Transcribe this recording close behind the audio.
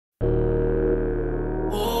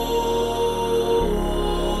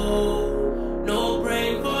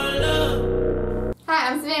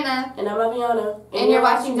Savannah. And I'm Aviana. And you're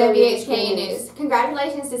watching WHKE News.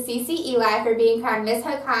 Congratulations to CC Eli for being crowned Miss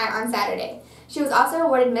Hook High on Saturday. She was also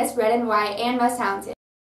awarded Miss Red and White and Most Talented.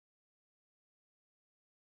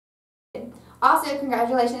 Also,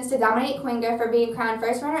 congratulations to Dominique Quinga for being crowned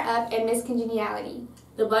first runner-up and Miss Congeniality.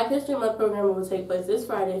 The Black History Month program will take place this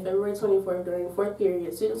Friday, February 24th during the 4th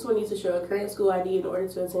period. Students will need to show a current school ID in order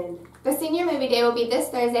to attend. The Senior Movie Day will be this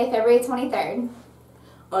Thursday, February 23rd.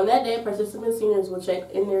 On that day, participant seniors will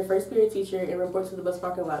check in their first period teacher and report to the bus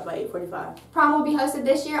parking lot by 8:45. Prom will be hosted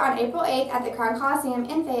this year on April 8th at the Crown Coliseum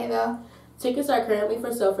in Fayetteville. Tickets are currently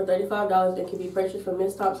for sale for $35 and can be purchased from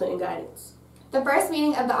Ms. Thompson in Guidance. The first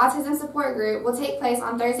meeting of the Autism Support Group will take place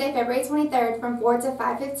on Thursday, February 23rd from 4 to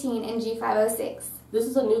 5:15 in G506. This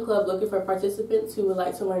is a new club looking for participants who would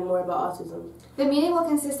like to learn more about autism. The meeting will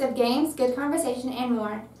consist of games, good conversation, and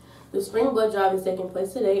more. The spring blood drive is taking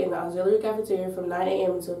place today in the auxiliary cafeteria from 9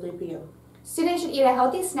 a.m. until 3 p.m. Students should eat a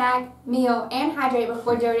healthy snack, meal, and hydrate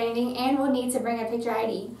before donating and will need to bring a picture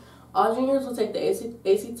ID. All juniors will take the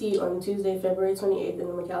ACT on Tuesday, February 28th in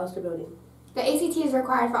the McAllister building. The ACT is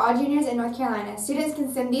required for all juniors in North Carolina. Students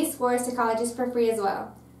can send these scores to colleges for free as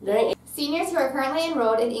well. Seniors who are currently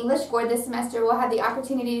enrolled in English 4 this semester will have the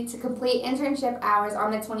opportunity to complete internship hours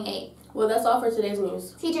on the 28th. Well, that's all for today's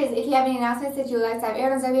news. Teachers, if you have any announcements that you would like to have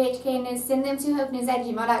aired on WHKE News, send them to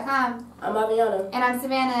hopenews@gmail.com. I'm Aviana. And I'm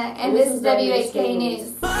Savannah, and this is WHKE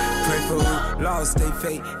News. Pray for who lost their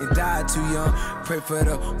fate and died too young. Pray for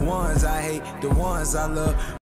the ones I hate, the ones I love.